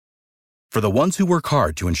For the ones who work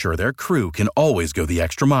hard to ensure their crew can always go the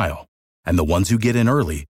extra mile, and the ones who get in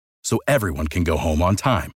early so everyone can go home on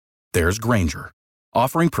time, there's Grainger,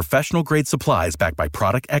 offering professional-grade supplies backed by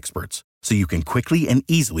product experts so you can quickly and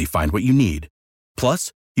easily find what you need.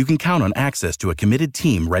 Plus, you can count on access to a committed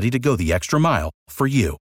team ready to go the extra mile for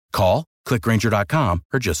you. Call, click Grainger.com,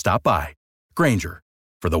 or just stop by. Grainger,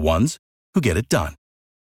 for the ones who get it done.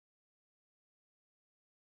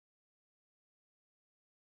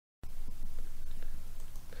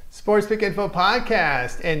 Sports Pick Info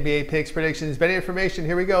Podcast, NBA picks, predictions, betting information.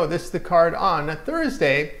 Here we go. This is the card on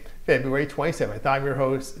Thursday, February 27th. I'm your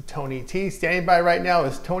host, Tony T. Standing by right now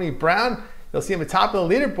is Tony Brown. You'll see him at the top of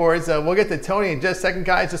the leaderboards. We'll get to Tony in just a second,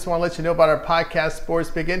 guys. Just want to let you know about our podcast,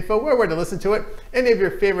 Sports Pick Info, where to listen to it. Any of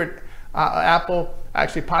your favorite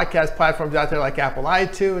podcast platforms out there like Apple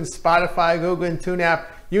iTunes, Spotify, Google, and TuneApp.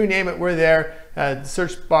 You name it, we're there.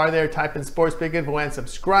 Search bar there, type in Sports Pick Info and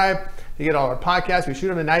subscribe. You get all our podcasts. We shoot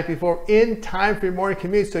them the night before in time for your morning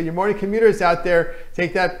commute. So your morning commuters out there,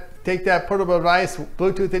 take that portable device,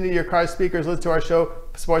 Bluetooth into your car speakers, listen to our show,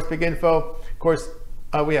 Sports Pick Info. Of course,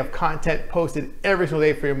 we have content posted every single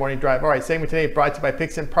day for your morning drive. All right, segment today brought to you by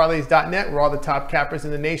PicksandParlays.net, where all the top cappers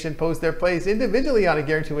in the nation post their plays individually on a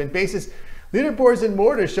guaranteed win basis. Leaderboards and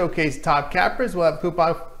more to showcase top cappers. We'll have a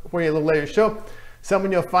coupon for you a little later in the show.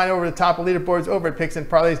 Someone you'll find over the top of leaderboards over at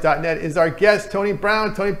PicksandParlays.net is our guest, Tony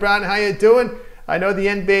Brown. Tony Brown, how you doing? I know the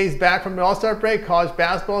NBA is back from the All-Star break. College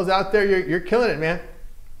basketball is out there. You're killing it, man.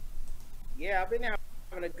 Yeah, I've been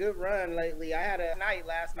having a good run lately. I had a night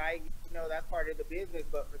last night. You know, that's part of the business.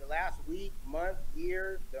 But for the last week, month,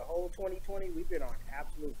 year, the whole 2020, we've been on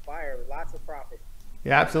absolute fire with lots of profits.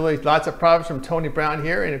 Yeah, absolutely. Lots of profits from Tony Brown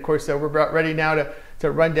here. And, of course, we're about ready now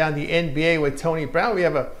to run down the NBA with Tony Brown. We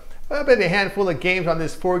have a handful of games on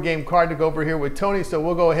this 4-game card to go over here with Tony, so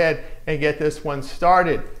we'll go ahead and get this one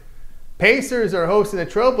started. Pacers are hosting the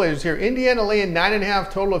Trailblazers here. Indiana laying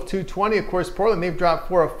 9.5, total of 220. Of course, Portland, they've dropped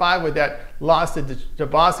 4 of 5 with that loss to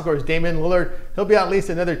Boston. Of course, Damian Lillard, he'll be out at least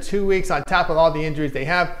another 2 weeks on top of all the injuries they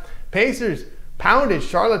have. Pacers pounded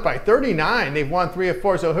Charlotte by 39. They've won 3 of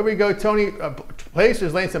 4. So here we go, Tony.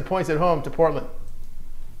 Pacers laying some points at home to Portland.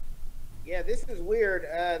 Yeah, this is weird.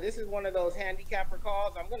 This is one of those handicapper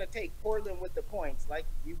calls. I'm going to take Portland with the points. Like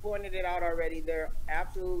you pointed it out already, they're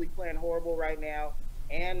absolutely playing horrible right now,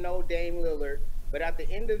 and no Dame Lillard. But at the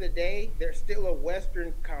end of the day, they're still a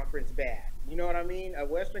Western Conference bad. You know what I mean? A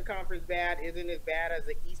Western Conference bad isn't as bad as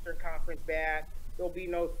an Eastern Conference bad. There'll be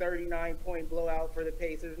no 39-point blowout for the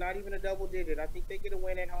Pacers, not even a double digit. I think they get a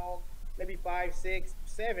win at home, maybe 5, 6,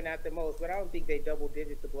 7 at the most, but I don't think they double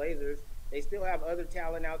digit the Blazers. They still have other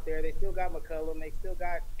talent out there. They still got McCollum. They still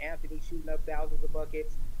got Anthony shooting up thousands of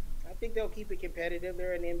buckets. I think they'll keep it competitive.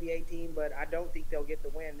 They're an NBA team, but I don't think they'll get the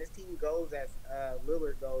win. This team goes as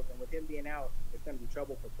Lillard goes, and with him being out, it's going to be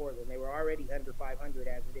trouble for Portland. They were already under 500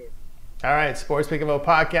 as it is. All right, Sports Pick Info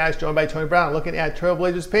Podcast, joined by Tony Brown, looking at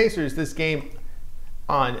Trailblazers Pacers, this game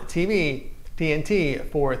on TV, TNT,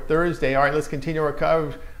 for Thursday. All right, let's continue our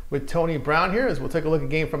coverage with Tony Brown here as we'll take a look at a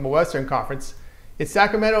game from the Western Conference. It's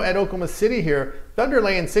Sacramento at Oklahoma City here. Thunder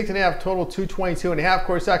laying 6.5, total 222.5. Of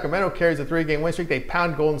course, Sacramento carries a 3-game win streak. They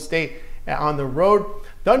pound Golden State on the road.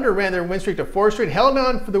 Thunder ran their win streak to 4 straight. Held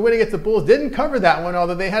on for the win against the Bulls. Didn't cover that one,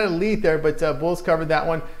 although they had a lead there, but Bulls covered that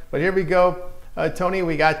one. But here we go. Tony,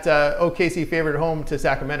 we got OKC favored home to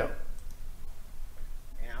Sacramento.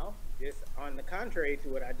 Now, just on the contrary to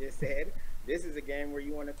what I just said, this is a game where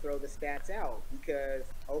you want to throw the stats out because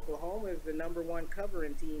Oklahoma is the #1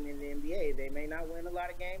 covering team in the NBA. They may not win a lot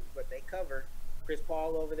of games, but they cover. Chris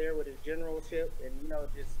Paul over there with his generalship and,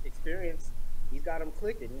 just experience, he's got them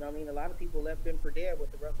clicking. You know what I mean? A lot of people left him for dead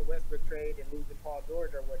with the Russell Westbrook trade and losing Paul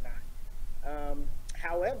George or whatnot.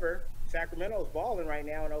 However, Sacramento's balling right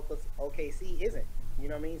now and OKC isn't. You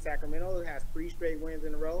know what I mean? Sacramento has 3 straight wins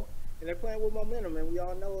in a row. And they're playing with momentum, and we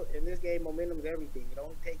all know in this game, momentum is everything. It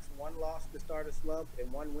only takes 1 loss to start a slump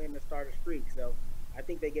and 1 win to start a streak. So I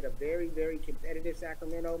think they get a very, very competitive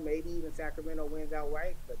Sacramento. Maybe even Sacramento wins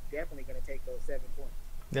outright, but definitely going to take those 7 points.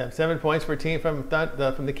 Yeah, 7 points for a team from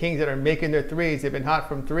the Kings that are making their threes. They've been hot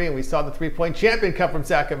from 3, and we saw the 3-point champion come from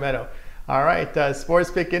Sacramento. All right, Sports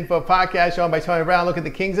Pick Info Podcast, shown by Tony Brown. Look at the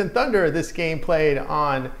Kings and Thunder. This game played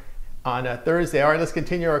on Thursday. All right, let's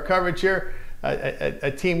continue our coverage here.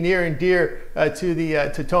 A team near and dear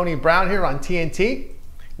to Tony Brown here on TNT.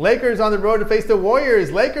 Lakers on the road to face the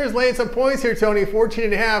Warriors. Lakers laying some points here, Tony.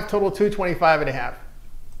 14.5, total 225.5.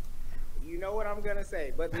 You know what I'm going to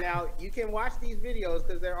say. But now you can watch these videos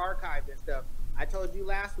because they're archived and stuff. I told you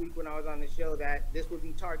last week when I was on the show that this would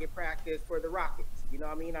be target practice for the Rockets. You know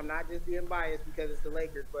what I mean? I'm not just being biased because it's the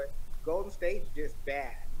Lakers, but Golden State's just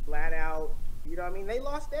bad. flat out. You know what I mean? They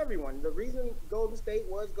lost everyone. The reason Golden State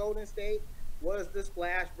was the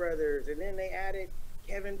Splash Brothers, and then they added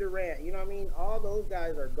Kevin Durant. You know what I mean? All those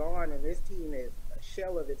guys are gone, and this team is a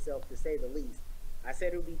shell of itself, to say the least. I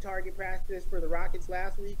said it would be target practice for the Rockets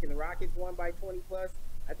last week, and the Rockets won by 20+.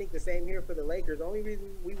 I think the same here for the Lakers. The only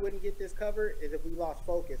reason we wouldn't get this cover is if we lost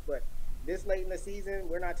focus. But this late in the season,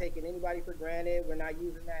 we're not taking anybody for granted. We're not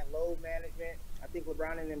using that load management. I think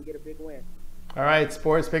LeBron and them get a big win. All right,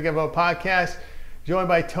 Sports Pick and Vote podcast, joined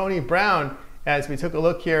by Tony Brown as we took a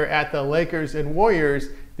look here at the Lakers and Warriors.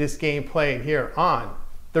 This game played here on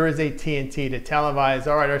Thursday TNT to televise.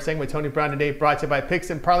 All right, our segment with Tony Brown today brought to you by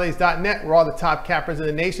PicksandParlays.net, where all the top cappers in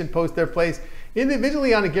the nation post their plays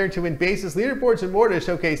individually on a guaranteed win basis. Leaderboards and more to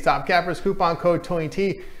showcase top cappers. Coupon code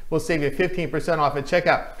TONYT will save you 15% off at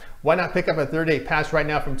checkout. Why not pick up a 30-day pass right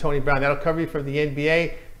now from Tony Brown? That'll cover you for the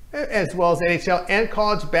NBA as well as NHL and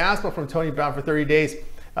college basketball from Tony Brown for 30 days.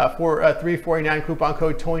 For $349, coupon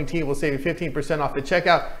code TONYT will save you 15% off at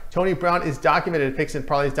checkout. Tony Brown is documented at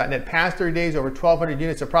PicksandParlays.net. Past 30 days, over 1,200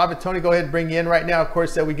 units of profit. Tony, go ahead and bring you in right now. Of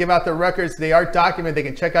course, we give out the records. They are documented. They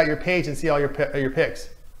can check out your page and see all your picks.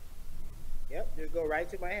 Yep, just go right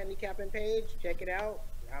to my handicapping page, check it out.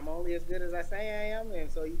 I'm only as good as I say I am,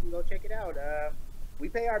 and so you can go check it out. We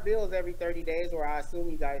pay our bills every 30 days, or I assume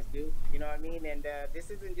you guys do. You know what I mean? And this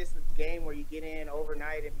isn't just a game where you get in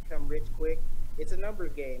overnight and become rich quick. It's a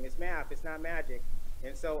numbers game. It's math. It's not magic.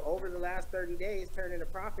 And so over the last 30 days, turning a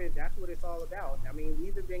profit, that's what it's all about. I mean, we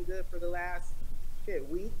even been good for the last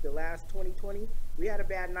week, the last 2020. We had a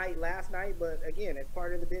bad night last night, but again, it's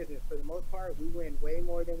part of the business. For the most part, we win way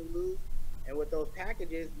more than we lose. And with those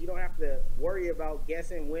packages, you don't have to worry about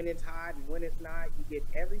guessing when it's hot and when it's not. You get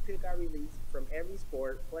every pick I release from every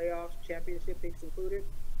sport, playoffs, championship picks included,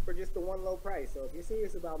 for just the one low price. So if you're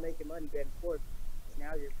serious about making money betting sports,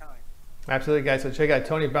 now's your time. Absolutely, guys. So check out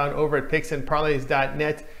Tony Brown over at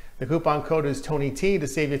PicksandParlays.net. The coupon code is TONYT to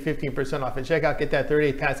save you 15% off at checkout. Get that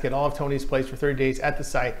 30-day pass. Get all of Tony's plays for 30 days at the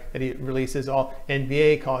site that he releases, all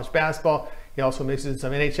NBA, college basketball. He also mixes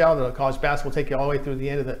some NHL. The college basketball will take you all the way through the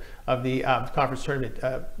end of the conference tournament,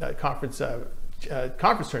 conference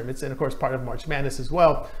tournaments, and of course part of March Madness as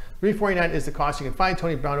well. $349 is the cost. You can find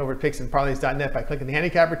Tony Brown over at PicksandParlays.net by clicking the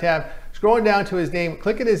handicapper tab, scrolling down to his name,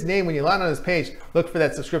 clicking his name. When you land on his page, look for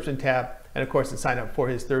that subscription tab, and of course, to sign up for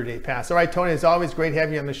his 30-day pass. All right, Tony, it's always great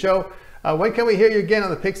having you on the show. When can we hear you again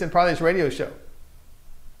on the Picks and Parlays radio show?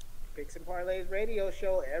 Picks and Parlays radio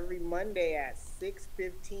show every Monday at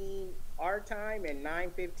 6:15 our time and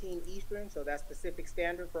 9:15 Eastern. So that's Pacific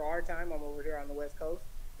Standard for our time. I'm over here on the West Coast.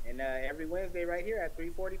 And every Wednesday right here at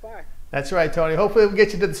 3:45. That's right, Tony. Hopefully we'll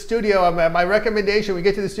get you to the studio. My recommendation, we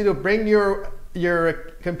get to the studio, bring your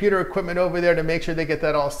computer equipment over there to make sure they get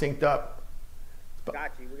that all synced up.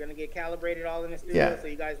 Got you. We're going to get calibrated all in the studio, so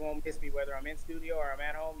you guys won't miss me whether I'm in studio or I'm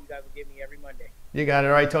at home. You guys will get me every Monday. You got it.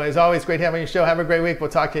 All right, Tony. It's always great having you on your show. Have a great week. We'll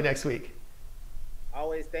talk to you next week.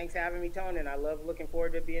 Always. Thanks for having me, Tony, and I love looking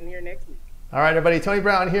forward to being here next week. All right, everybody. Tony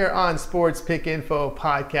Brown here on Sports Pick Info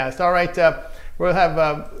Podcast. All right, we'll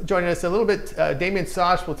have joining us a little bit, Damian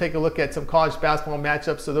Sosh. We'll take a look at some college basketball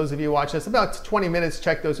matchups. So those of you watching us, about 20 minutes,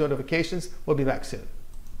 check those notifications. We'll be back soon.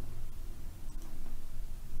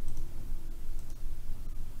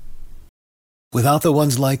 Without the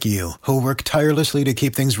ones like you, who work tirelessly to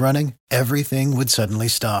keep things running, everything would suddenly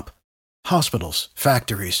stop. Hospitals,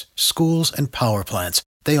 factories, schools, and power plants,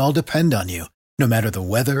 they all depend on you. No matter the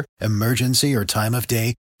weather, emergency, or time of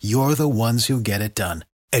day, you're the ones who get it done.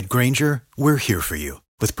 At Grainger, we're here for you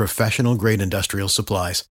with professional-grade industrial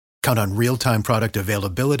supplies. Count on real-time product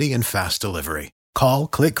availability and fast delivery. Call,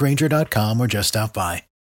 click Grainger.com, or just stop by.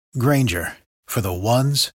 Grainger, for the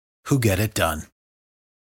ones who get it done.